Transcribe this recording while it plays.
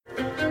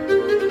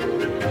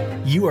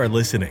You are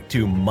listening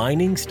to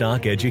Mining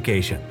Stock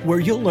Education, where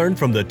you'll learn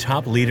from the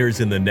top leaders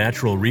in the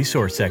natural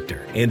resource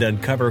sector and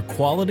uncover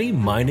quality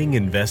mining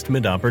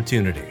investment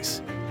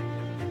opportunities.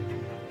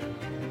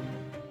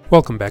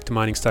 Welcome back to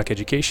Mining Stock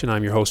Education.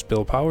 I'm your host,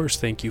 Bill Powers.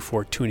 Thank you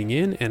for tuning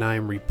in, and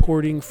I'm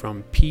reporting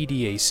from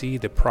PDAC,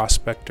 the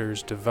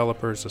Prospectors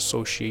Developers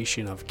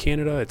Association of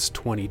Canada. It's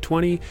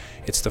 2020.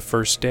 It's the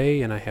first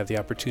day, and I have the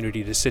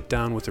opportunity to sit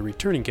down with a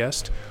returning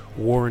guest,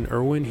 Warren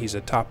Irwin. He's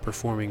a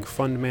top-performing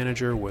fund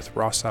manager with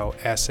Rossau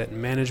Asset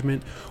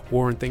Management.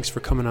 Warren, thanks for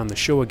coming on the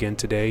show again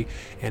today.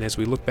 And as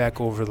we look back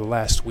over the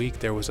last week,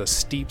 there was a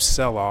steep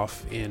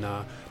sell-off in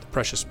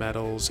precious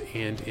metals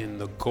and in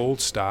the gold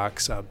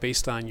stocks.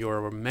 Based on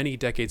your many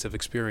decades of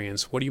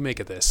experience, what do you make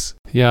of this?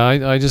 Yeah,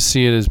 I just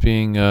see it as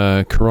being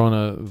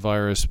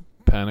coronavirus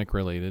panic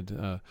related.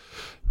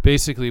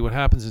 Basically, what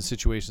happens in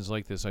situations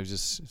like this, I've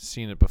just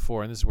seen it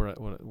before, and this is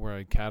where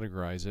I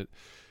categorize it,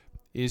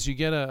 is you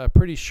get a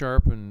pretty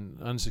sharp and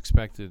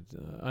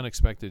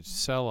unexpected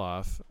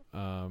sell-off,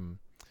 and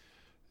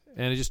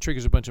it just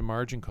triggers a bunch of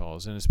margin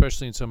calls, and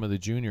especially in some of the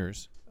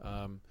juniors.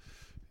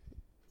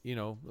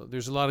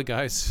 There's a lot of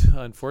guys,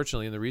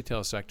 unfortunately, in the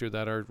retail sector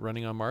that are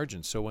running on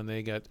margins. So when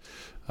they get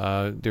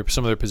some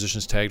of their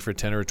positions tagged for a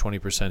 10 or a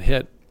 20%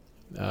 hit,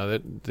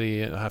 that they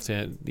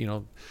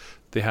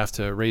have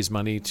to raise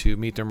money to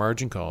meet their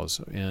margin calls,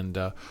 and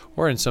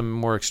or in some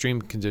more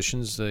extreme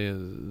conditions,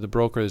 the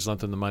broker that's lent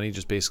them the money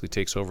just basically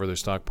takes over their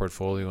stock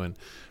portfolio and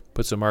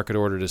puts a market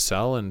order to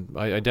sell. And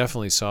I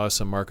definitely saw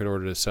some market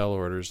order to sell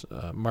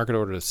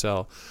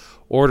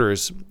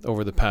orders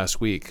over the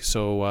past week.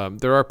 So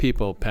there are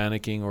people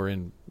panicking or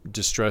in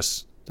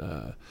distress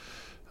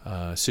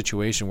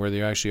situation where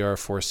there actually are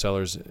forced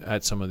sellers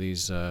at some of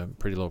these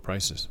pretty low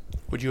prices.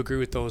 Would you agree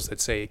with those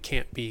that say it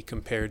can't be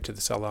compared to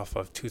the sell-off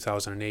of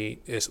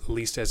 2008, at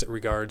least as it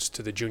regards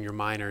to the junior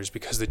miners,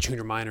 because the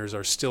junior miners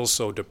are still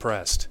so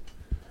depressed?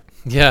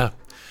 Yeah,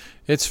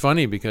 it's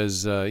funny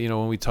because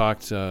when we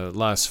talked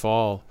last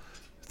fall,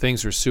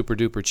 things were super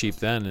duper cheap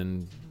then,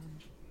 and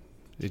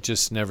it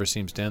just never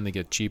seems to end. They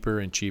get cheaper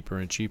and cheaper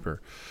and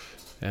cheaper.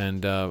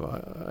 And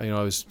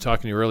I was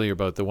talking to you earlier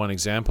about the one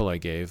example I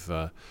gave.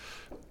 I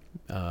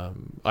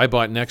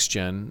bought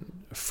NextGen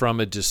from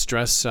a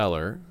distressed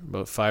seller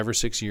about 5 or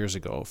 6 years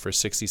ago for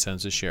 60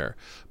 cents a share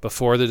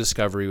before the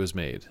discovery was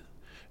made.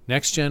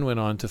 NextGen went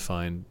on to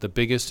find the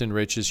biggest and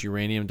richest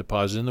uranium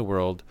deposit in the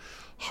world,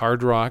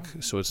 hard rock,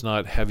 so it's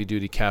not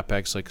heavy-duty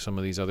capex like some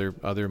of these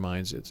other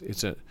mines.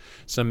 It's an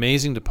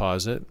amazing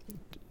deposit,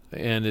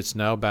 and it's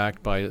now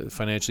backed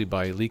financially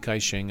by Li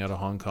Ka-shing out of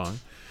Hong Kong.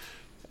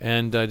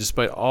 And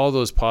despite all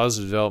those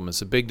positive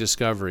developments, a big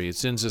discovery,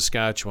 it's in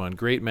Saskatchewan,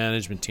 great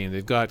management team,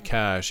 they've got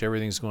cash,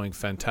 everything's going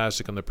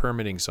fantastic on the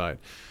permitting side.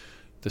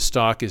 The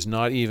stock is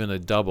not even a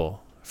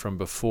double from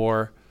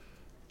before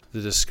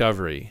the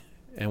discovery.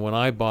 And when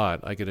I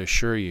bought, I could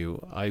assure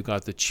you, I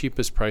got the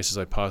cheapest prices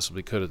I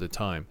possibly could at the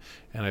time,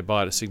 and I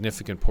bought a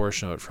significant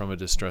portion of it from a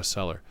distressed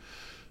seller.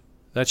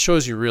 That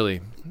shows you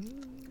really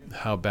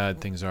how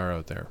bad things are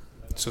out there.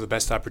 So the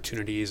best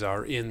opportunities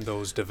are in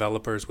those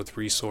developers with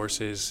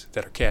resources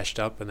that are cashed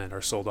up and then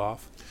are sold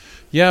off?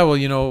 Yeah, well,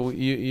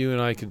 you and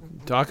I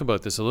could talk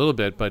about this a little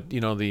bit, but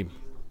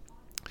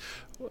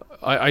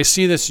I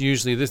see this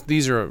usually.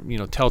 These are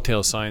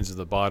telltale signs at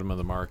the bottom of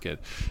the market,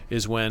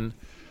 is when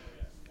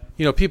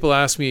people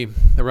ask me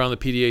around the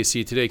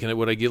PDAC today,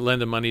 would I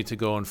lend them money to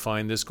go and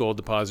find this gold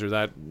deposit or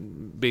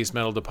that base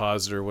metal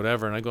deposit or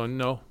whatever? And I go,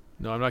 no,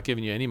 I'm not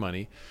giving you any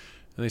money.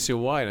 And they say,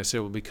 why? And I say,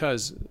 well,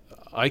 because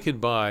I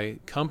could buy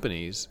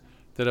companies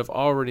that have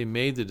already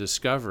made the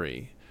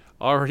discovery,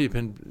 already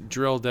been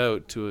drilled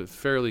out to a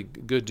fairly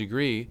good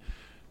degree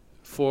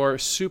for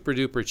super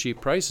duper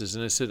cheap prices.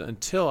 And I said,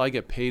 until I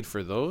get paid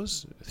for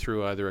those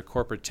through either a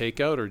corporate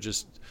takeout or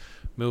just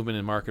movement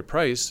in market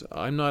price,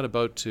 I'm not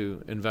about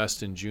to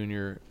invest in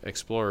junior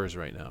explorers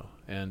right now.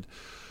 And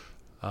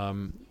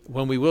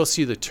when we will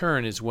see the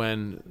turn is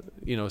when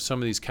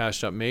some of these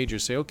cashed up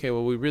majors say, okay,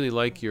 well, we really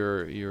like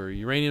your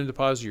uranium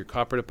deposit, your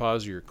copper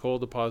deposit, your coal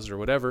deposit, or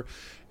whatever,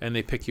 and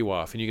they pick you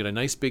off, and you get a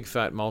nice big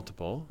fat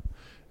multiple,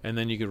 and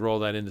then you could roll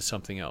that into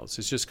something else.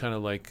 It's just kind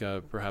of like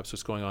perhaps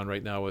what's going on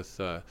right now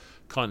with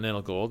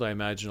Continental Gold. I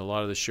imagine a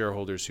lot of the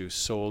shareholders who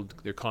sold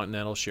their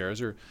Continental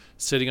shares are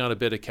sitting on a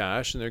bit of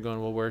cash, and they're going,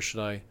 well, where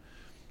should I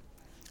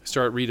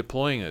start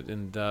redeploying it?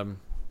 And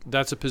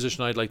that's a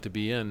position I'd like to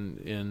be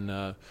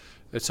in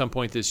at some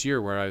point this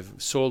year, where I've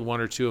sold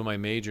one or two of my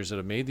majors that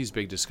have made these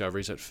big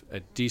discoveries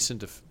at decent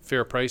to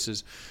fair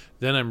prices.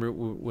 Then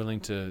I'm willing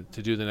to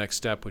do the next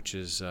step, which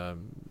is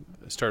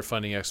start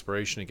funding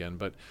exploration again.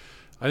 But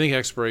I think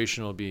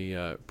exploration will be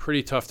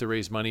pretty tough to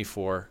raise money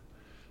for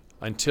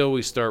until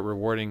we start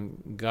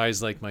rewarding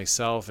guys like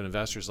myself and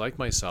investors like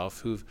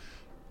myself who've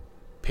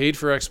paid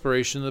for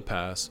exploration in the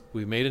past.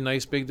 We've made a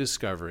nice big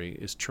discovery.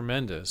 It's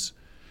tremendous.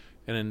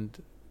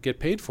 And get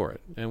paid for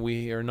it, and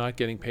we are not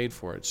getting paid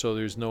for it. So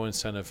there's no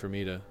incentive for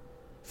me to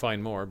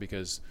find more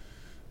because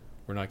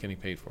we're not getting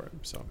paid for it.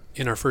 So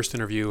in our first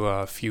interview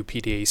a few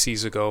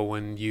PDACs ago,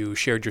 when you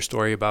shared your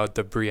story about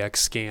the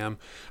Bre-X scam,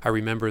 I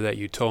remember that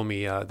you told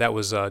me that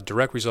was a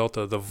direct result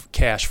of the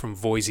cash from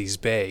Voisey's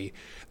Bay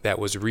that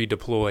was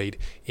redeployed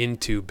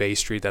into Bay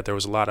Street, that there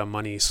was a lot of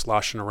money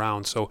sloshing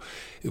around. So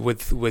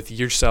with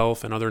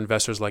yourself and other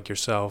investors like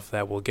yourself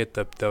that will get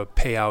the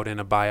payout and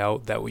a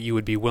buyout, that you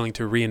would be willing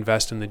to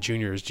reinvest in the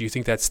juniors, do you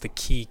think that's the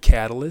key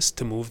catalyst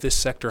to move this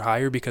sector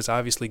higher? Because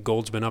obviously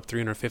gold's been up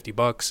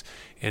 $350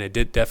 and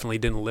it definitely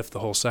didn't lift the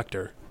whole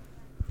sector.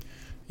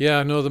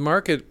 Yeah, no, the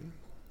market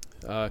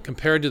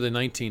compared to the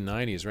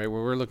 1990s, right,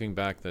 where we're looking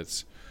back,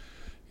 that's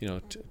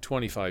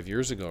 25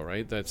 years ago,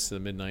 right? That's the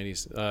mid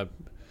 90s.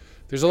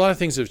 There's a lot of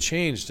things that have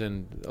changed,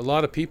 and a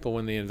lot of people,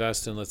 when they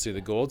invest in, let's say, the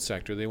gold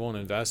sector, they won't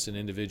invest in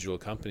individual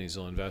companies.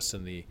 They'll invest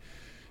in the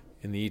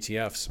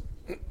ETFs.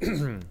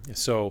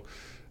 So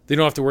they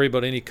don't have to worry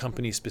about any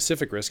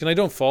company-specific risk, and I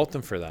don't fault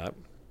them for that.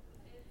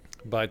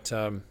 But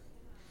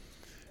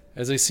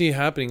as I see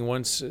happening,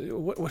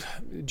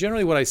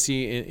 generally what I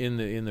see in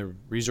the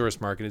resource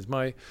market is,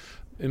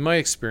 in my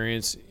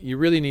experience, you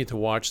really need to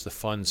watch the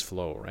funds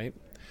flow, right?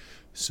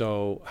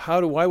 So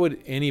why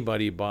would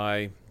anybody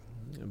buy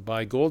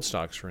gold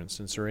stocks, for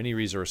instance, or any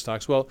resource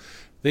stocks? Well,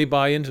 they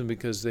buy into them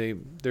because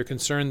they're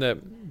concerned that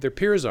their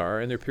peers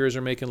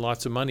are making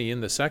lots of money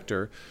in the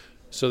sector,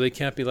 so they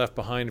can't be left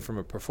behind from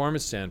a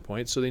performance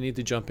standpoint, so they need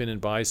to jump in and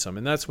buy some.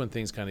 And that's when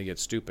things kind of get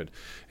stupid.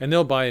 And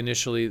they'll buy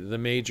initially the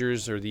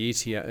majors or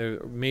the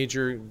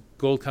major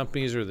gold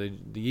companies or the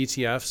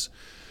ETFs.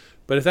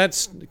 But if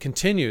that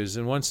continues,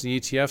 and once the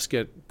ETFs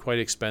get quite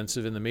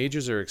expensive and the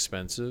majors are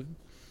expensive,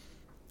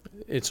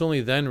 it's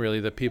only then really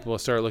that people will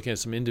start looking at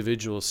some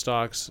individual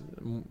stocks,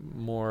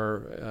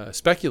 more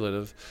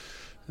speculative,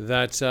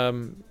 that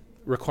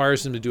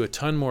requires them to do a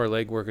ton more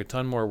legwork, a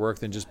ton more work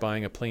than just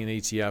buying a plain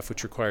ETF,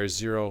 which requires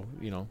zero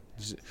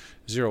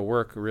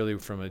work really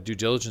from a due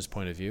diligence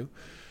point of view.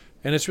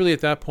 And it's really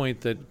at that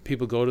point that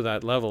people go to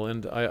that level.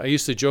 And I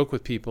used to joke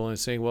with people and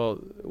say, well,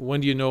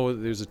 when do you know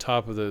there's a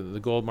top of the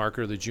gold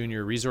market or the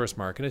junior resource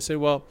market? And I said,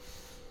 well,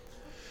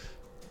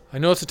 I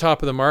know it's the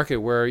top of the market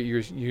where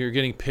you're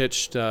getting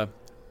pitched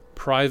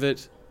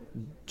private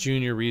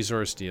junior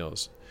resource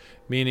deals,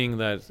 meaning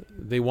that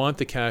they want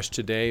the cash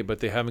today, but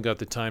they haven't got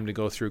the time to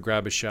go through,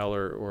 grab a shell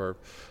or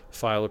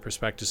file a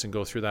prospectus and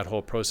go through that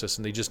whole process,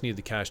 and they just need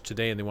the cash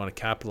today and they want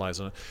to capitalize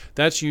on it.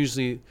 That's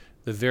usually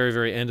the very,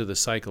 very end of the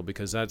cycle,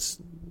 because that's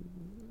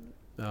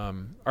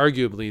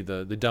arguably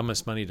the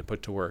dumbest money to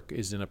put to work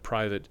is in a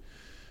private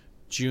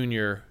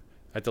junior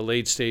at the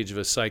late stage of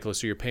a cycle.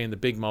 So you're paying the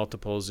big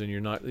multiples, and you're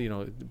not,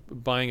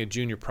 buying a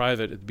junior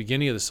private at the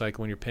beginning of the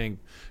cycle when you're paying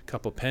a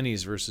couple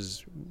pennies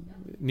versus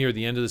near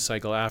the end of the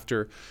cycle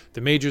after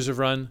the majors have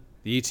run,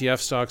 the ETF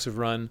stocks have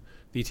run,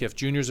 the ETF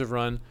juniors have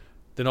run,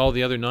 then all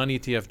the other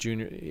non-ETF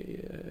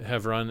junior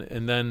have run,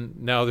 and then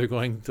now they're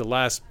going, the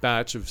last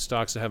batch of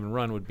stocks that haven't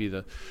run would be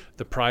the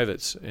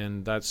privates,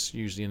 and that's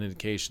usually an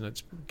indication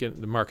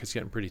that the market's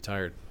getting pretty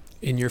tired.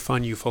 In your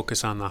fund, you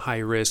focus on the high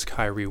risk,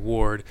 high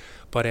reward,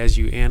 but as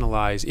you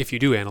analyze, if you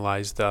do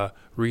analyze the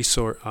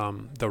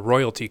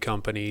royalty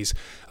companies,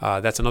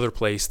 that's another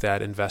place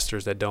that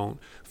investors that don't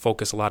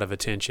focus a lot of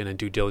attention and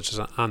due diligence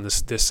on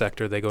this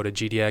sector, they go to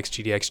GDX,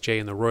 GDXJ,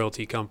 and the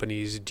royalty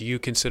companies. Do you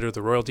consider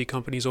the royalty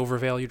companies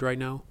overvalued right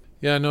now?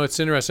 Yeah, no,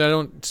 it's interesting. I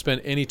don't spend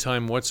any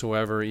time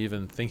whatsoever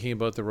even thinking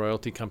about the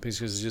royalty companies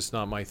because it's just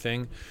not my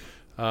thing.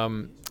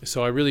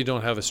 So I really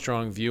don't have a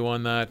strong view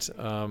on that.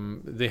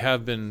 They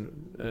have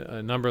been,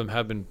 a number of them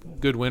have been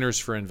good winners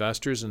for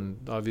investors, and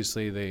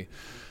obviously they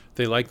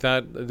like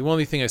that. The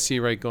only thing I see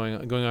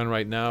going on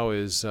right now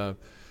is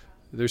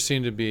there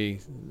seems to be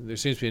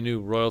a new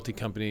royalty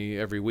company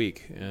every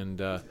week, and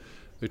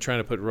they're trying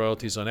to put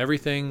royalties on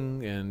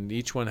everything, and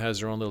each one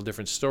has their own little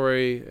different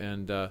story.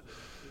 And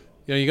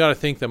you got to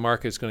think the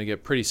market's going to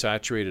get pretty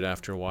saturated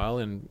after a while,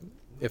 and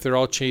if they're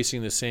all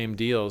chasing the same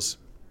deals,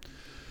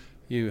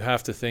 you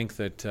have to think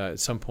that at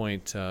some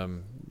point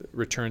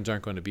returns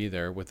aren't going to be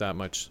there with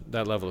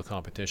that level of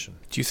competition.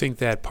 Do you think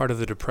that part of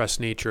the depressed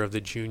nature of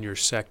the junior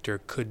sector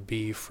could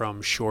be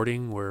from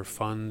shorting, where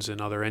funds and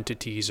other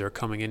entities are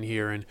coming in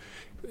here and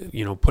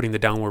putting the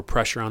downward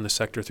pressure on the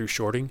sector through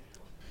shorting?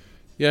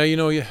 Yeah,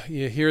 you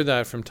hear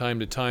that from time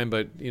to time,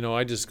 but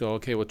I just go,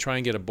 okay, well, try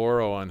and get a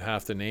borrow on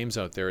half the names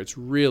out there. It's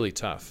really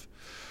tough.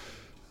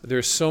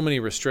 There's so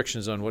many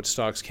restrictions on what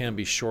stocks can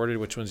be shorted,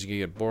 which ones you can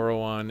get borrow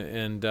on.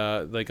 And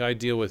I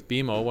deal with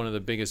BMO, one of the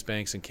biggest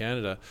banks in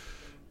Canada,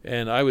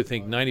 and I would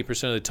think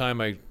 90% of the time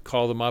I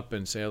call them up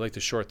and say, I'd like to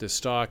short this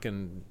stock,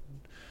 and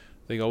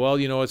they go, well,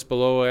 it's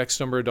below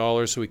X number of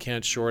dollars, so we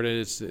can't short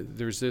it.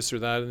 There's this or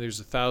that, and there's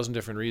 1,000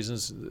 different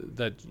reasons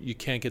that you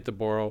can't get the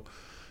borrow.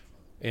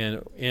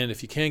 And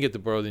if you can get the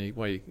borrow, then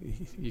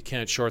you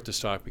can't short the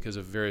stock because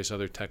of various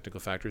other technical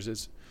factors.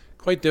 It's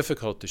quite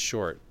difficult to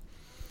short.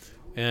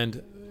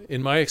 And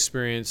in my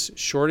experience,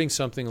 shorting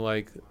something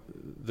like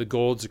the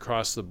golds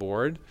across the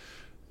board,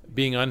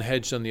 being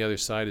unhedged on the other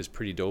side is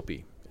pretty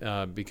dopey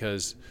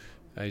because,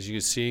 as you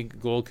can see,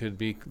 gold could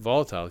be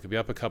volatile. It could be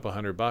up a couple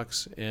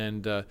 $100,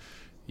 and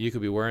you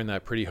could be wearing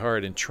that pretty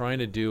hard, and trying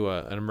to do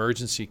an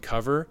emergency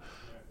cover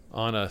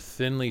on a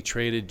thinly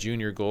traded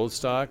junior gold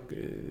stock,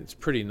 it's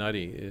pretty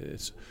nutty.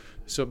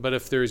 But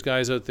if there's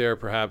guys out there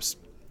perhaps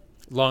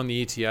long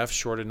the ETF,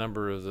 short a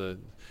number of the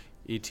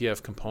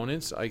ETF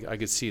components, I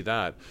could see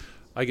that.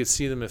 I could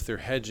see them if they're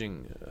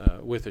hedging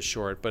with a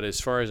short. But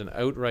as far as an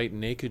outright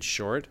naked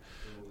short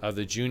of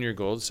the junior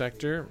gold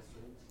sector,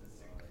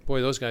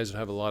 boy, those guys would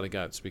have a lot of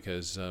guts,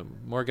 because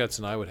more guts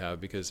than I would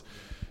have, because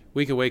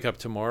we could wake up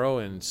tomorrow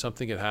and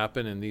something could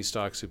happen and these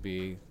stocks would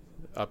be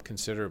up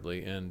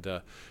considerably, and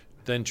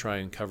then try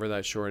and cover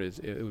that short.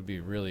 It would be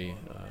really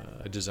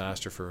a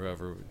disaster for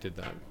whoever did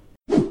that.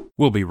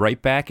 We'll be right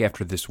back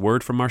after this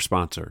word from our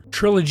sponsor.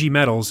 Trilogy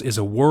Metals is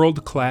a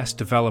world-class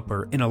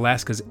developer in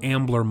Alaska's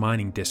Ambler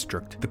mining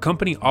district. The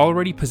company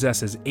already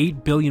possesses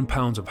 8 billion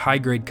pounds of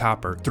high-grade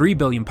copper, 3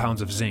 billion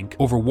pounds of zinc,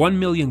 over 1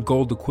 million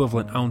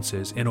gold-equivalent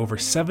ounces, and over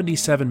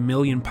 77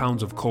 million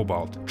pounds of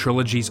cobalt.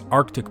 Trilogy's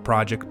Arctic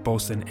project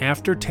boasts an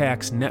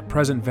after-tax net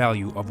present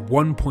value of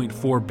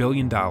 $1.4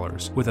 billion,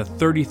 with a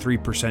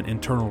 33%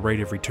 internal rate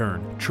of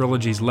return.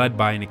 Trilogy is led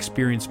by an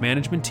experienced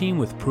management team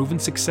with proven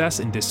success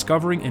in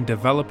discovering and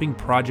developing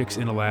projects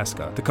in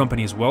Alaska. The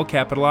company is well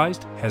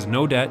capitalized, has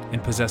no debt,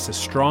 and possesses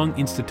strong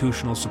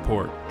institutional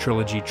support.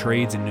 Trilogy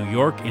trades in New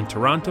York and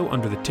Toronto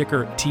under the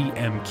ticker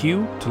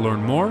TMQ. To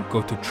learn more,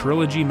 go to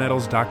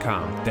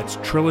trilogymetals.com. That's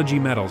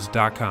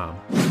trilogymetals.com.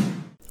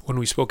 When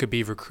we spoke at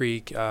Beaver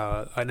Creek,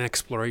 an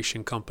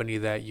exploration company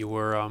that you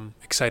were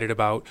excited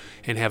about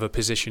and have a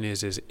position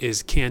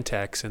is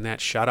Cantex, and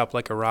that shot up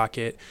like a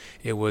rocket.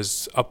 It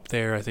was up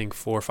there, I think,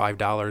 $4 or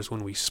 $5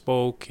 when we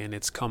spoke, and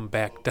it's come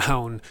back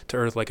down to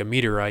earth like a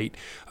meteorite.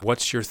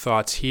 What's your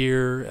thoughts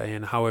here,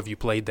 and how have you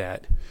played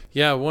that?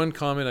 Yeah, one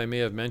comment I may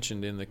have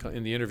mentioned in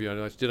the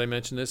interview. Did I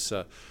mention this?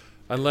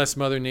 Unless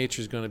Mother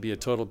Nature is going to be a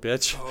total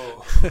bitch.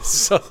 Oh.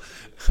 So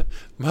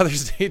Mother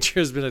Nature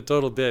has been a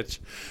total bitch.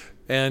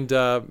 And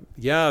the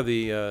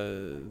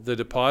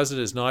deposit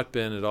has not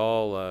been at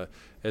all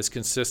as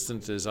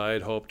consistent as I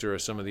had hoped, or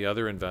some of the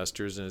other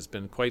investors, and it's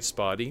been quite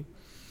spotty.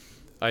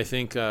 I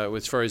think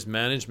as far as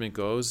management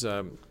goes,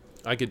 I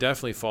could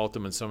definitely fault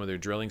them in some of their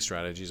drilling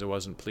strategies. I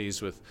wasn't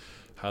pleased with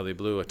how they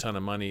blew a ton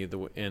of money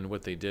in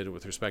what they did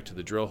with respect to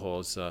the drill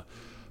holes.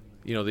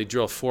 They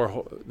drill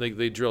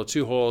they drill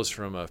 2 holes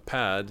from a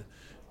pad,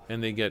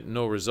 and they get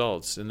no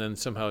results, and then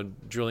somehow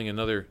drilling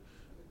another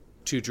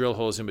 2 drill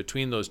holes in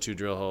between those 2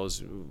 drill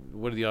holes,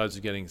 what are the odds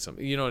of getting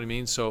something? You know what I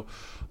mean? So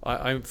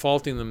I'm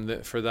faulting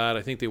them for that.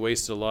 I think they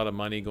wasted a lot of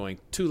money going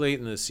too late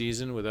in the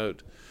season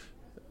without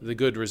the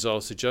good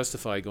results to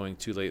justify going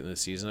too late in the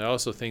season. I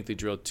also think they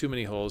drilled too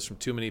many holes from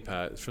too many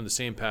pads, from the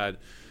same pad,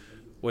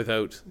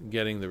 without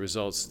getting the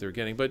results they're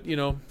getting. But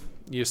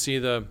you see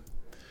they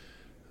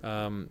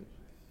got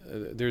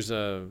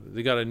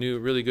a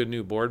really good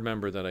new board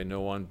member that I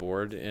know on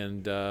board,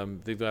 and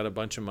they've got a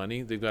bunch of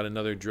money. They've got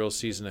another drill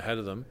season ahead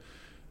of them.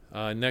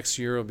 Next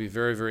year will be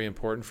very, very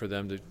important for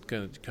them to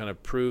kind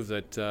of prove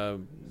that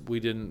we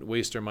didn't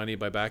waste our money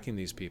by backing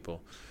these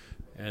people.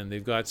 And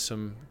they've got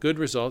some good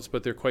results,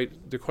 but they're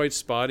quite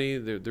spotty.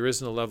 There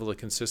isn't a level of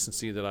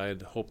consistency that I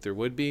had hoped there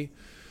would be.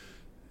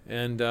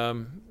 And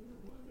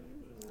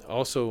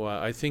also,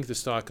 I think the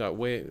stock got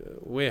way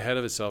ahead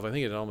of itself. I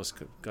think it almost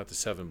got to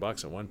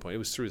 $7 at one point. It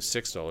was through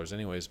to $6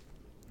 anyways.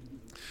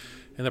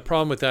 And the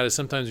problem with that is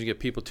sometimes you get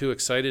people too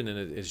excited, and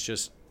it's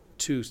just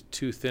too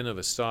thin of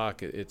a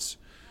stock. It's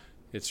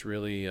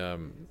really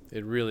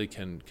it really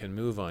can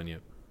move on you.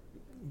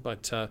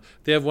 But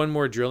they have one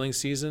more drilling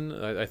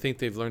season. I think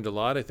they've learned a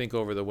lot. I think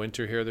over the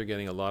winter here they're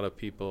getting a lot of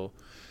people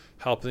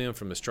helping them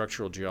from the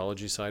structural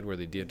geology side, where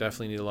they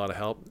definitely need a lot of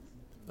help.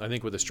 I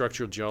think with the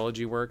structural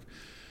geology work,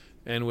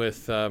 and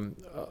with some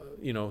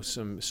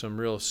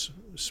real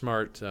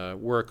smart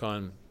work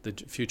on the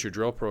future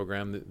drill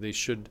program, they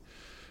should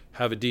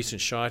have a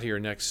decent shot here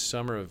next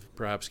summer of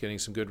perhaps getting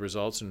some good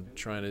results and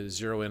trying to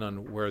zero in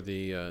on where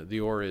the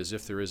ore is,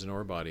 if there is an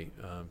ore body.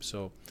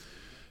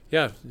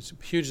 Yeah, it's a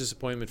huge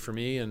disappointment for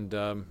me, and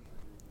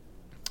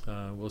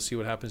we'll see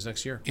what happens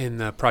next year. And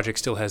the project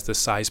still has the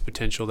size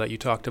potential that you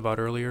talked about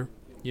earlier?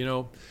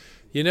 You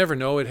never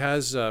know. It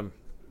has...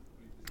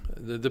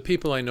 The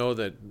people I know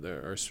that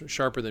are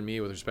sharper than me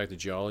with respect to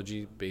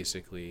geology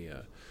basically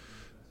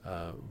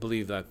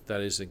believe that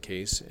is the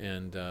case,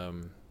 and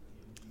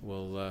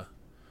we'll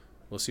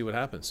see what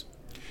happens.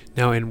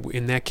 Now,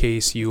 in that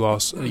case,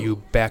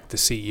 you backed the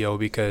CEO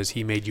because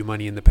he made you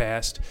money in the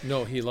past?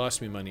 No, he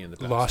lost me money in the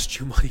past. Lost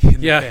you money in the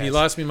past? Yeah, he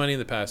lost me money in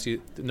the past. It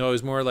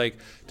was more like,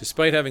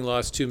 despite having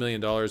lost $2 million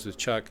with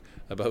Chuck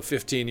about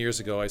 15 years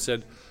ago, I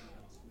said,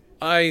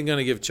 I'm going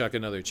to give Chuck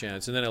another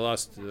chance, and then I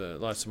lost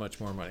so much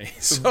more money.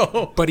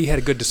 So, but he had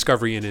a good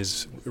discovery in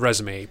his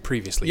resume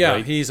previously, yeah,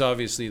 right? He's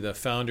obviously the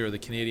founder of the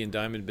Canadian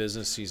diamond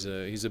business. He's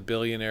a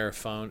billionaire,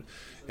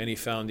 and he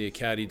found the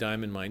Ekati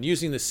diamond mine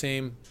using the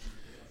same,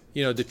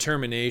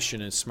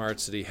 determination and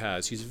smarts that he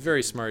has. He's a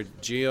very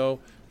smart geo,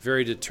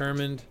 very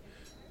determined.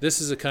 This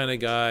is the kind of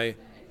guy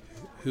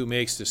who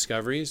makes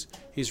discoveries.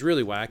 He's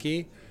really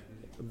wacky,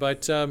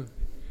 but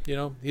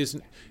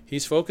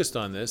he's focused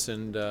on this,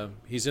 and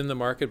he's in the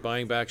market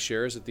buying back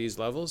shares at these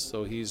levels.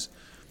 So he's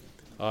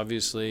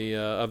obviously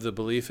of the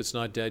belief it's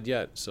not dead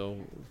yet. So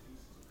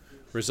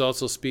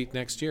results will speak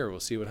next year. We'll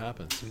see what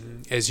happens.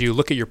 As you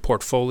look at your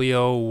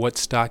portfolio, what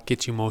stock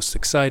gets you most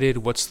excited?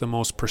 What's the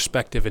most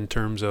perspective in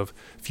terms of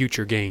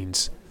future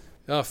gains?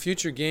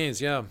 Future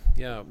gains, yeah.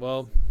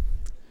 Well,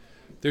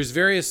 there's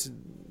various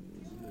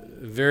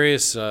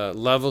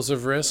levels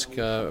of risk.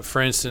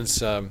 For instance,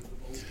 that's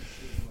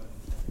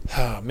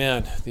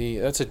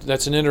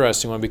an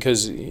interesting one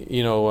because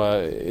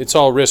it's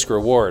all risk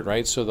reward,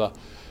 right? So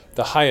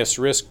the highest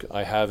risk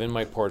I have in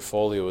my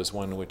portfolio is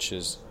one which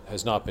has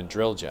not been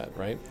drilled yet,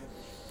 right?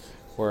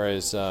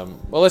 Whereas,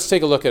 let's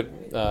take a look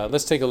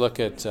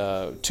at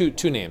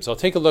two names. I'll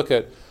take a look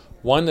at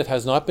one that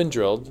has not been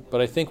drilled,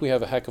 but I think we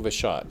have a heck of a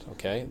shot.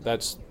 Okay,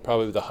 that's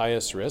probably the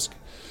highest risk.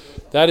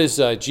 That is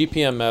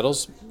GPM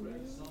Metals.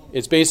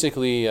 It's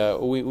basically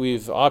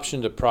we've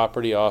optioned a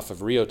property off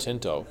of Rio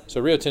Tinto.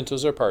 So Rio Tinto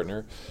is our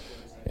partner,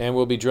 and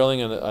we'll be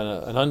drilling an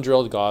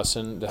undrilled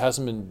Gossan that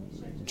hasn't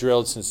been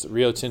drilled since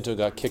Rio Tinto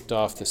got kicked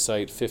off the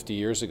site 50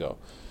 years ago.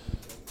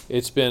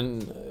 It's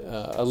been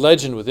a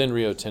legend within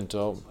Rio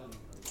Tinto.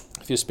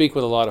 If you speak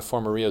with a lot of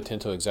former Rio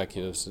Tinto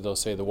executives, they'll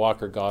say the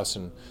Walker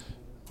Gossan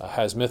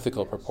has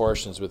mythical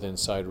proportions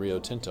inside Rio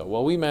Tinto.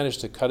 Well, we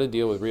managed to cut a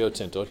deal with Rio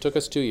Tinto. It took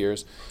us 2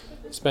 years.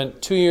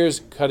 Spent 2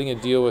 years cutting a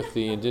deal with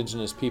the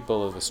indigenous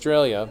people of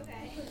Australia,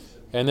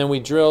 and then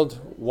we drilled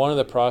one of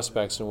the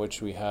prospects in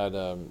which we had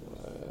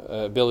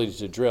ability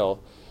to drill,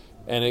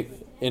 and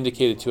it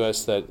indicated to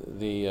us that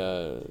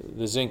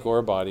the zinc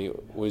ore body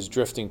was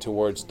drifting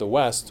towards the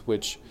west,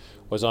 which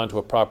was onto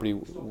a property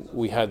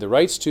we had the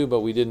rights to,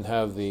 but we didn't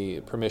have the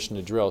permission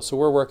to drill. So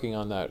we're working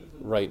on that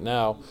right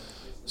now.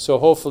 So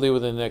hopefully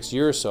within the next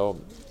year or so,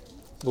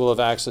 we'll have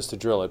access to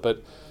drill it.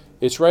 But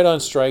it's right on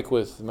strike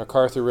with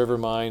MacArthur River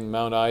Mine,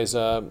 Mount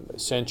Isa,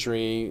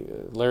 Century,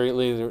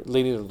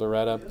 Lady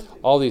Loretta,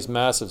 all these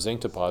massive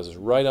zinc deposits,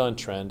 right on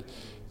trend.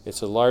 It's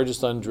the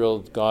largest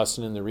undrilled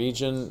Gossan in the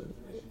region,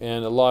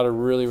 and a lot of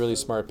really, really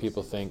smart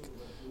people think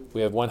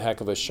we have one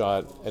heck of a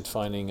shot at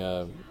finding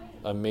a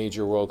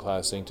major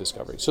world-class zinc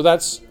discovery. So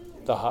that's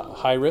the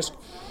high risk.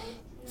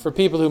 For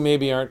people who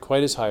maybe aren't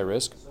quite as high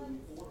risk,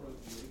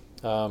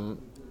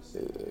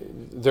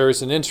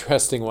 there's an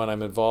interesting one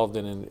I'm involved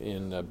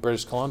in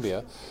British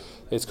Columbia.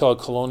 It's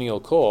called Colonial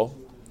Coal.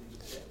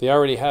 They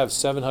already have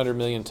 700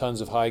 million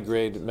tons of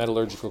high-grade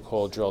metallurgical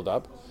coal drilled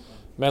up.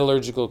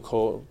 Metallurgical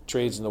coal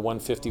trades in the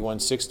 150,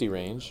 160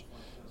 range.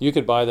 You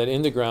could buy that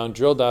in the ground,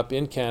 drilled up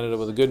in Canada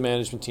with a good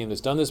management team that's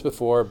done this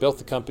before, built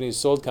the companies,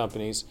 sold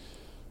companies,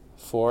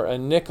 for a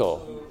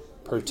nickel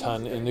per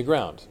ton in the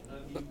ground.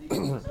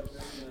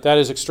 That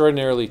is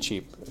extraordinarily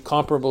cheap.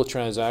 Comparable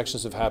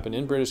transactions have happened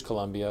in British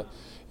Columbia,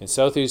 in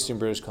southeastern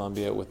British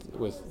Columbia,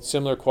 with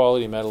similar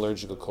quality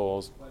metallurgical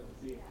coals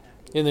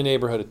in the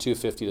neighborhood of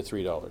 $2.50 to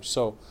 $3.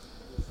 So,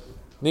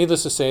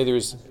 needless to say,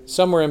 there's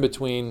somewhere in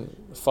between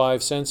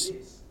 5 cents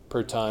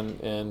per ton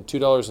and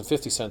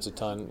 $2.50 a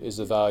ton is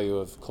the value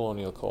of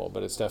Colonial Coal,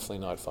 but it's definitely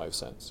not 5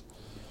 cents.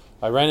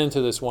 I ran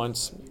into this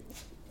once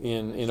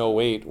in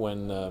 2008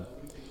 when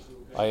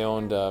I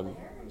owned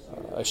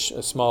a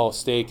small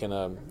stake in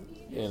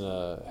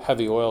a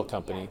heavy oil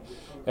company,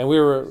 and we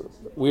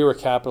were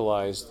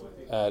capitalized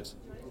at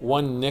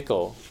 1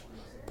 nickel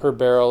per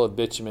barrel of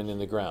bitumen in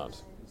the ground.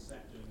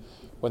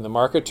 When the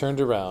market turned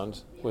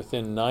around,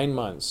 within 9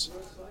 months,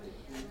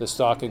 the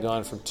stock had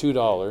gone from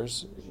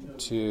 $2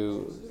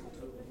 to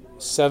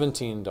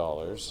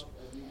 $17,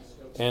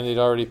 and they'd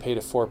already paid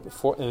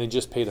and they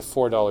just paid a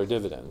 $4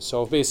 dividend.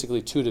 So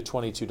basically $2 to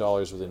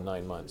 $22 within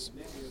 9 months.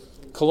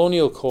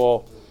 Colonial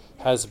Coal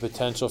has the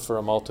potential for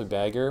a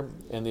multi-bagger,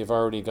 and they've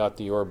already got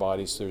the ore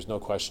body, so there's no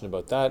question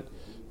about that.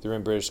 They're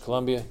in British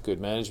Columbia, good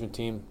management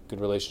team, good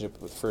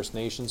relationship with First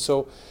Nations.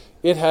 So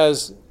it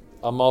has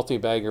a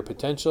multi-bagger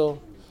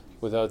potential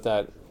without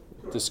that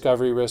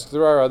discovery risk.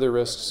 There are other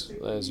risks,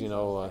 as you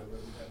know,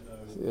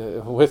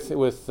 with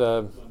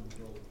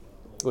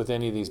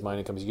any of these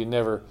mining companies.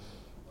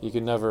 You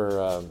can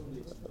never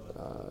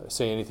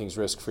say anything's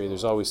risk-free.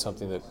 There's always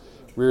something that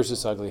rears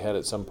its ugly head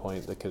at some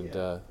point that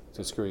could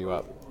screw you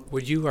up.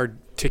 Would you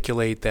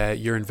articulate that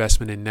your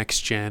investment in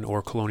NextGen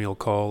or Colonial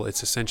Coal,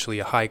 it's essentially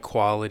a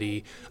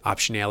high-quality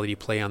optionality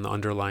play on the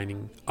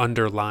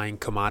underlying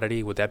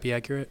commodity? Would that be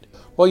accurate?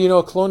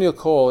 Well, Colonial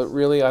Coal,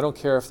 I don't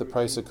care if the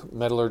price of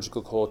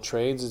metallurgical coal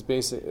trades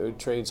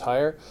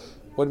higher.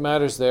 What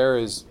matters there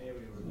is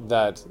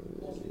that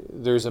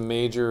there's a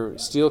major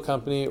steel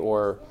company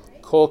or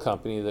coal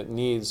company that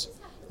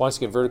wants to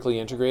get vertically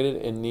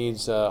integrated and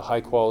needs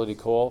high-quality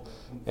coal,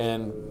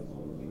 and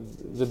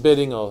the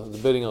bidding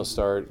will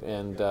start,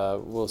 and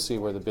we'll see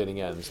where the bidding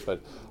ends.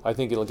 But I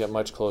think it'll get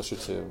much closer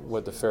to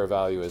what the fair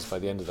value is by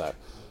the end of that.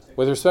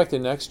 With respect to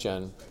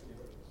NextGen,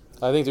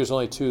 I think there's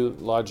only 2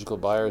 logical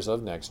buyers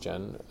of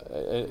NextGen.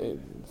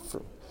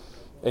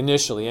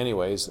 Initially,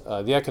 anyways,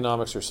 the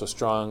economics are so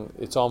strong,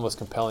 it's almost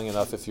compelling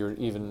enough if you're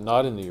even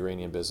not in the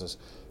uranium business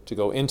to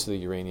go into the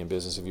uranium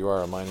business if you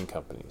are a mining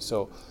company.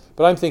 So,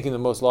 but I'm thinking the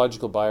most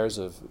logical buyers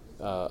of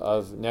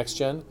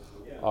NextGen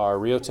are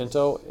Rio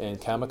Tinto and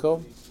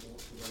Cameco.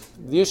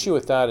 The issue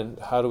with that and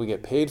how do we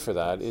get paid for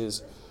that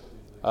is,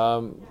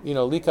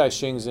 Li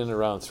Ka-shing's in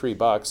around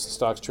 $3. The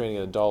stock's trading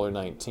at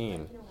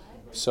 $1.19.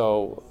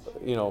 So,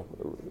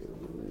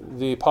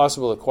 the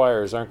possible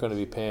acquirers aren't going to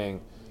be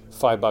paying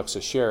 $5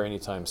 a share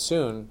anytime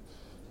soon.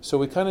 So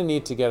we kind of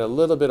need to get a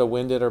little bit of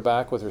wind at our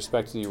back with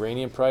respect to the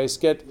uranium price.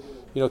 Get,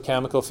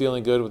 Cameco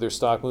feeling good with their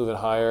stock moving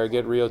higher.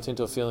 Get Rio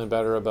Tinto feeling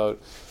better about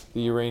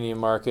the uranium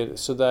market,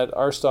 so that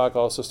our stock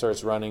also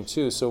starts running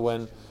too. So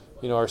when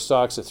our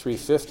stock's at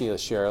 $3.50 a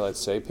share,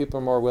 let's say, people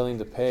are more willing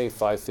to pay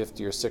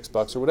 $5.50 or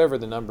 $6 or whatever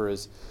the number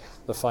is,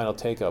 the final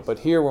takeout. But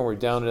here, when we're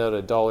down and out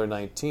at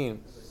 $1.19,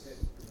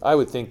 I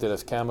would think that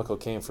if Cameco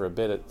came for a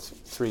bid at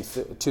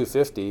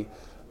 $2.50,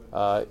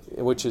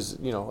 which is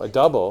a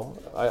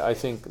double, I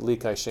think Li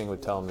Ka-shing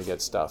would tell them to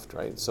get stuffed,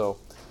 right? So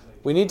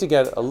we need to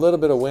get a little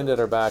bit of wind at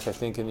our back, I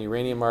think, in the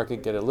uranium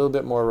market, get a little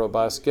bit more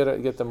robust,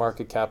 get the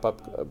market cap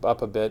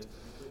up a bit,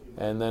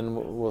 and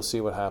then we'll see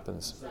what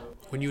happens.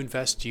 When you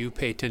invest, do you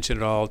pay attention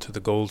at all to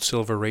the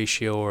gold-silver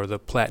ratio or the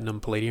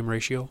platinum-palladium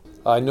ratio?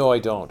 No, I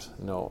don't.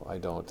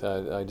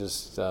 I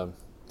just,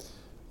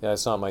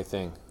 it's not my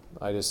thing.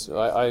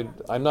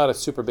 I'm not a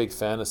super big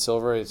fan of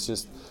silver.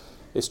 It's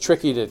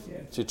tricky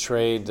to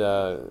trade.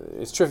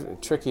 It's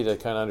tricky to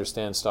kind of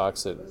understand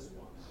stocks that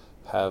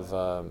have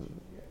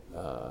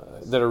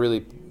that are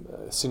really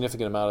a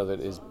significant amount of it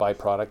is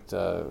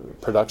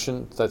byproduct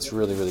production. That's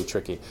really, really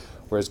tricky.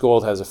 Whereas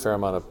gold has a fair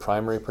amount of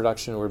primary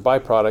production. Where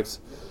byproducts,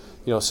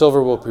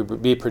 silver will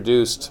be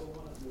produced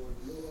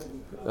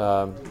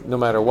no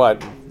matter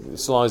what,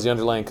 so long as the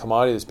underlying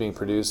commodity that's being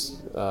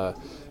produced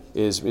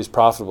is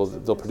profitable.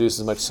 They'll produce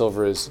as much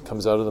silver as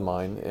comes out of the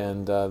mine,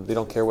 and they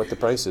don't care what the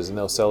price is, and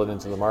they'll sell it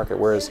into the market.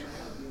 Whereas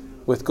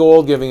with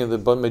gold, giving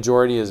the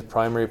majority is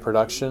primary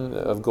production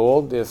of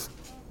gold, if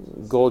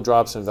gold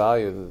drops in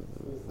value,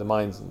 the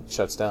mine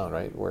shuts down,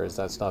 right? Whereas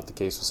that's not the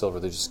case with silver.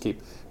 They just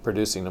keep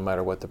producing no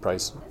matter what the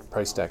price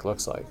deck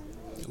looks like.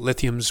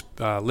 Lithium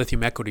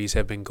equities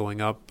have been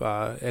going up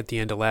at the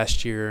end of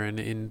last year and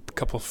in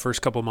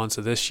first couple months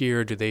of this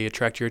year. Do they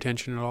attract your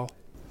attention at all?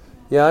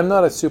 Yeah, I'm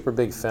not a super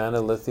big fan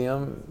of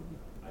lithium.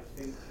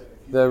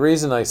 The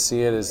reason I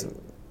see it is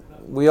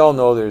we all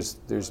know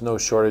there's no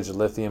shortage of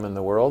lithium in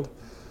the world.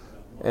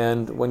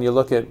 And when you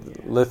look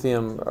at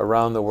lithium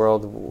around the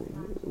world,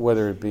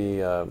 whether it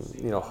be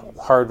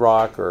hard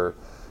rock or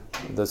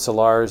the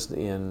salars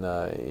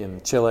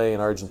in Chile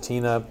and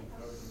Argentina,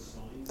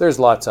 there's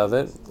lots of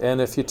it.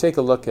 And if you take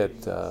a look at,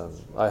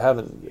 I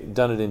haven't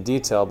done it in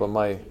detail, but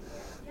my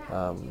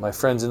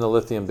friends in the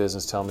lithium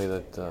business tell me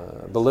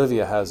that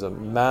Bolivia has a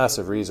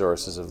massive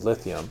resources of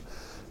lithium.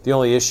 The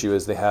only issue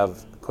is they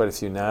have quite a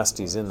few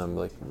nasties in them,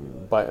 like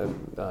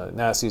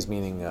nasties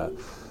meaning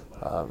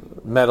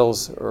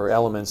metals or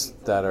elements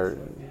that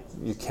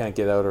you can't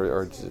get out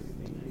or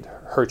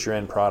hurt your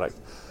end product.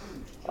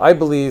 I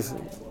believe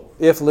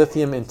if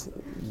lithium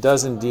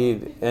does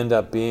indeed end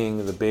up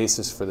being the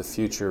basis for the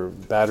future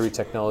battery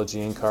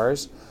technology in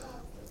cars,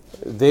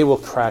 they will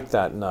crack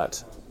that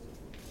nut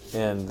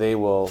and they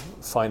will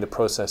find a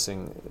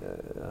processing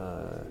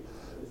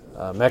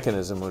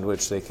mechanism in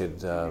which they could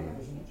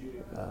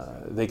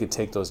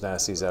take those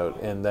nasties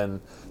out, and then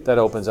that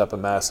opens up a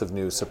massive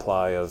new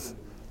supply of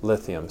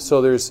lithium.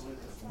 So there's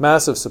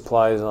massive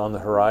supplies on the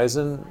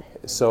horizon.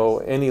 So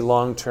any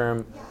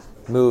long-term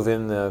move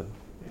in the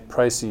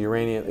price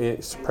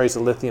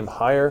of lithium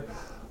higher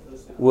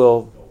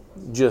will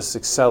just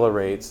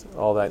accelerate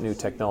all that new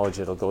technology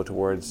that'll go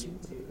towards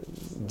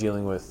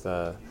dealing with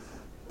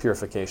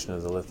purification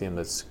of the lithium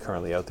that's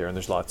currently out there, and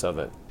there's lots of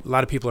it. A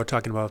lot of people are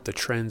talking about the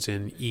trends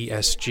in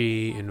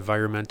ESG,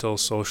 environmental,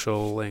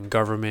 social, and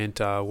government.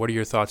 What are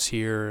your thoughts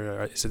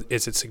here?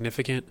 Is it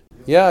significant?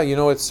 Yeah,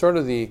 it's sort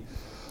of the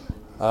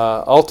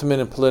ultimate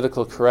in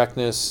political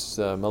correctness,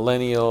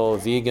 millennial,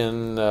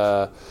 vegan,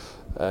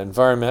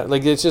 environment.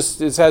 Like it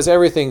has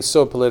everything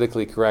so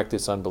politically correct,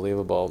 it's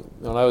unbelievable.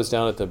 When I was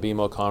down at the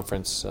BMO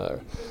conference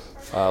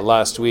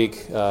last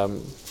week,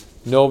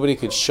 nobody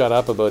could shut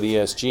up about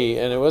ESG,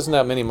 and it wasn't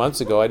that many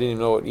months ago I didn't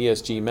even know what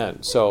ESG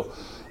meant. So,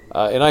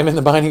 and I'm in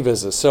the mining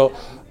business, so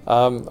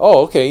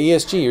okay,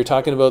 ESG, you're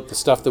talking about the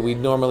stuff that we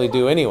normally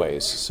do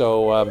anyways.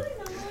 So,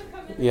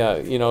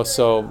 it's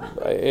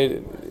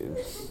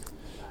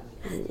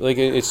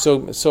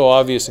so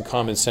obvious and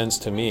common sense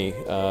to me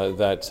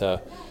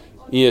that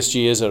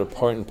ESG is an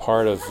important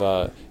part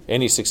of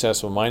any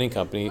successful mining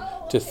company.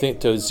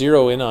 To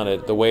zero in on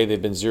it the way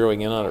they've been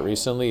zeroing in on it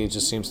recently, it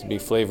just seems to be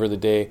flavor of the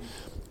day,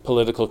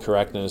 political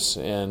correctness,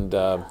 and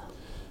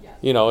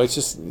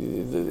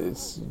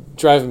it's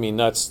driving me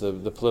nuts,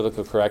 the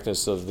political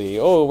correctness of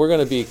we're going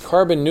to be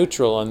carbon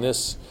neutral on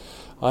this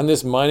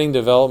mining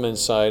development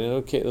side,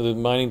 and the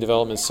mining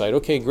development side,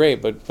 okay,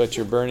 great, but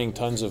you're burning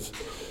tons of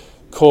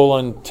coal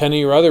on 10 of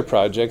your other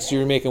projects.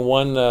 You're making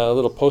one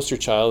little poster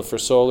child for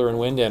solar and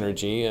wind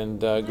energy, and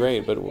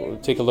great,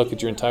 but take a look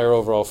at your entire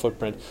overall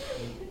footprint.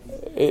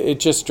 it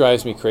just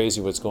drives me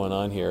crazy what's going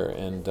on here.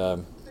 And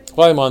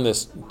while I'm on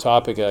this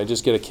topic, I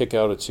just get a kick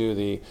out of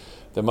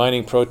the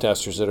mining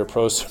protesters that are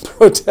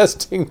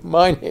protesting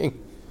mining.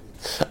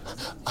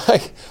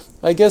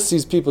 I guess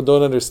these people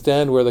don't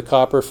understand where the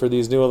copper for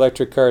these new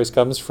electric cars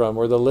comes from,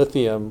 or the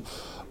lithium,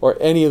 or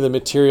any of the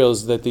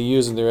materials that they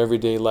use in their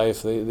everyday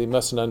life. They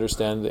mustn't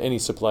understand any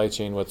supply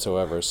chain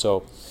whatsoever.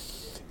 So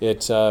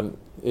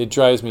it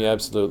drives me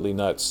absolutely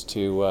nuts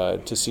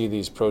to see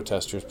these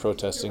protesters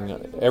protesting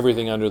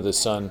everything under the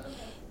sun,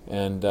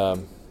 and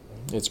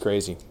it's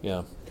crazy.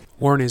 Yeah.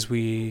 Warren, as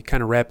we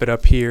kind of wrap it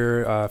up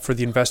here, for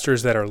the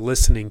investors that are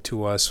listening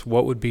to us,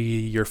 what would be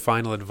your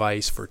final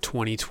advice for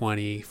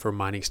 2020 for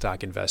mining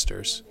stock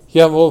investors?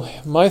 Yeah, well,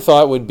 my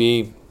thought would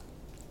be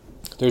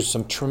there's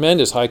some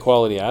tremendous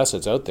high-quality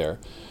assets out there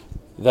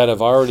that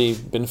have already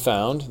been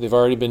found. They've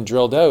already been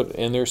drilled out,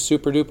 and they're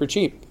super-duper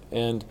cheap.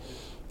 And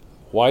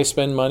why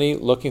spend money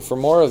looking for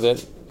more of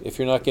it if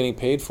you're not getting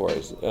paid for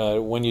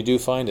it when you do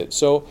find it?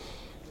 So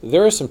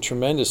there are some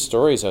tremendous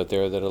stories out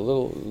there that are a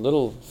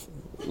little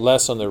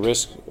less on the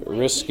risk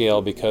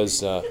scale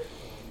because they've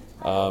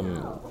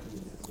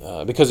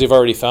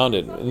already found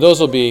it. And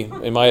those will be,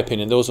 in my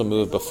opinion, those will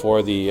move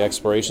before the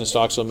exploration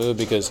stocks will move,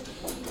 because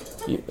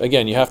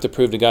again, you have to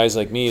prove to guys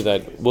like me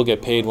that we'll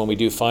get paid when we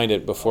do find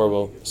it before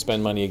we'll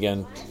spend money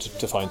again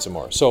to find some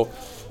more. So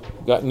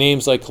we've got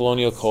names like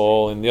Colonial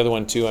Coal, and the other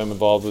one too I'm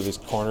involved with is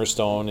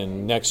Cornerstone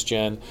and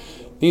NextGen.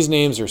 These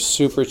names are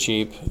super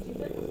cheap.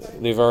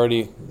 They've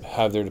already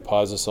have their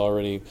deposits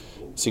already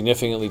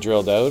significantly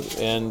drilled out,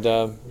 and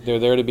they're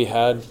there to be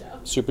had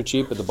super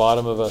cheap at the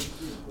bottom of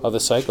the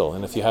cycle.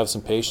 And if you have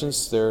some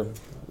patience, they're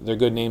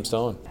good names to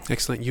own.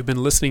 Excellent. You've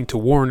been listening to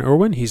Warren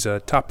Irwin. He's a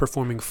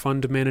top-performing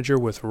fund manager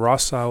with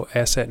Rossau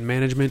Asset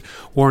Management.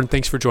 Warren,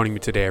 thanks for joining me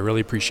today. I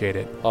really appreciate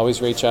it. Always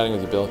great chatting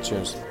with you, Bill.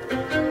 Cheers.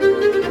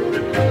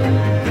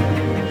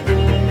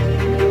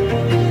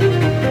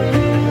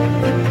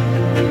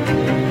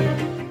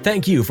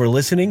 Thank you for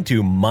listening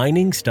to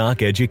Mining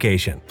Stock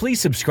Education.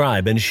 Please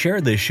subscribe and share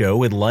this show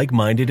with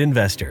like-minded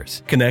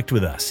investors. Connect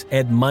with us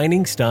at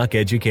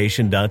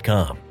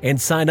miningstockeducation.com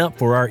and sign up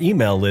for our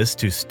email list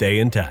to stay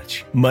in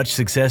touch. Much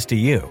success to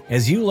you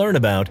as you learn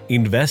about,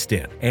 invest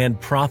in, and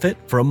profit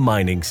from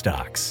mining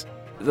stocks.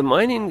 The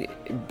mining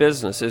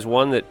business is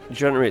one that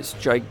generates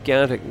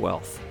gigantic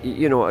wealth.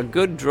 You know, a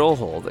good drill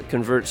hole that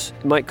converts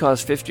might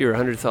cost $50,000 or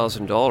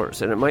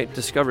 $100,000, and it might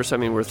discover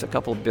something worth a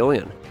couple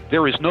billion.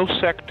 There is no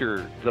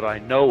sector that I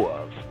know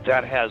of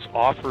that has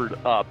offered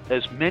up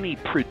as many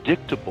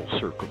predictable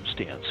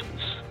circumstances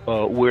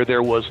where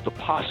there was the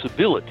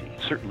possibility,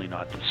 certainly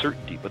not the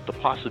certainty, but the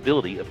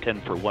possibility of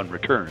 10-for-1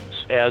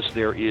 returns, as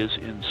there is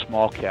in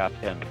small cap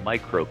and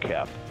micro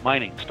cap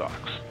mining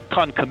stocks.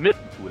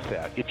 Concomitant with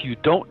that, if you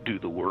don't do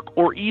the work,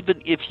 or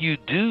even if you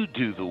do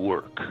the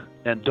work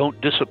and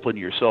don't discipline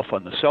yourself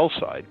on the sell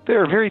side,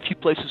 there are very few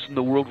places in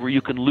the world where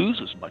you can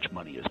lose as much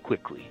money as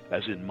quickly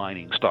as in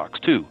mining stocks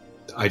too.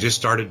 I just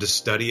started to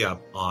study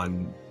up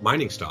on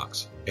mining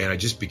stocks, and I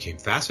just became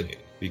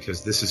fascinated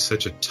because this is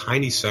such a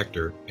tiny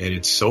sector and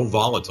it's so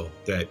volatile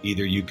that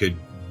either you could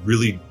do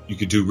really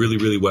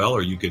well,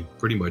 or you could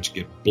pretty much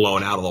get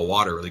blown out of the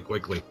water really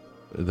quickly.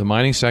 The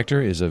mining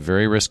sector is a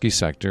very risky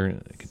sector.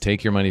 It can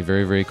take your money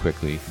very, very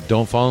quickly.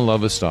 Don't fall in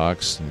love with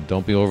stocks, and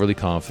don't be overly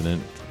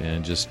confident,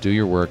 and just do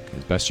your work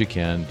as best you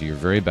can. Do your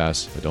very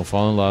best, but don't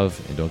fall in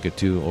love and don't get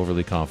too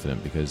overly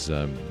confident, because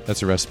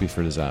that's a recipe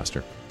for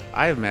disaster.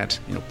 I have met,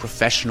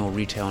 professional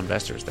retail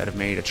investors that have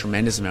made a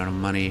tremendous amount of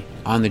money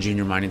on the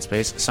junior mining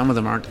space. Some of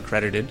them aren't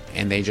accredited,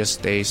 and they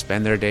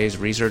spend their days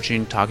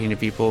researching, talking to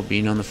people,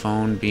 being on the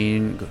phone,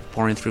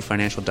 pouring through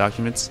financial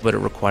documents, but it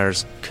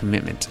requires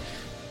commitment.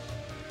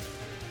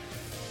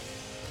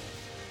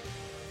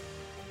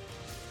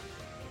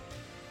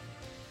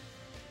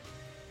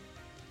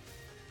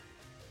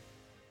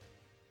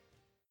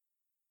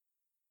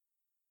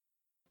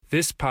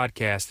 This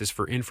podcast is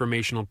for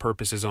informational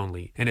purposes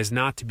only and is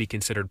not to be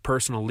considered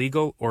personal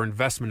legal or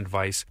investment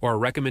advice or a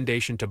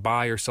recommendation to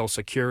buy or sell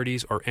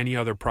securities or any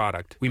other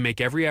product. We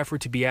make every effort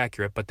to be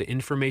accurate, but the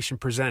information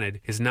presented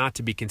is not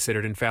to be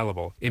considered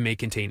infallible. It may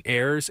contain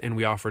errors, and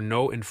we offer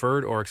no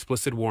inferred or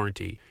explicit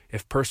warranty.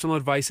 If personal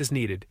advice is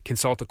needed,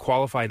 consult a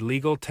qualified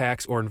legal,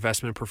 tax, or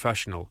investment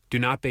professional. Do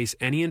not base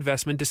any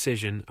investment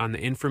decision on the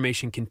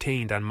information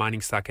contained on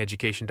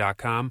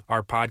miningstockeducation.com,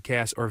 our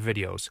podcasts, or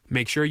videos.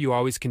 Make sure you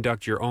always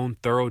conduct your own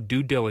thorough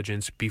due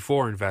diligence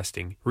before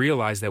investing.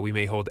 Realize that we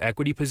may hold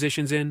equity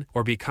positions in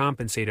or be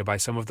compensated by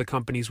some of the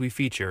companies we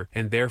feature,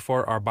 and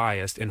therefore are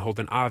biased and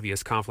hold an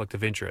obvious conflict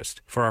of interest.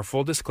 For our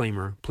full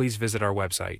disclaimer, please visit our website.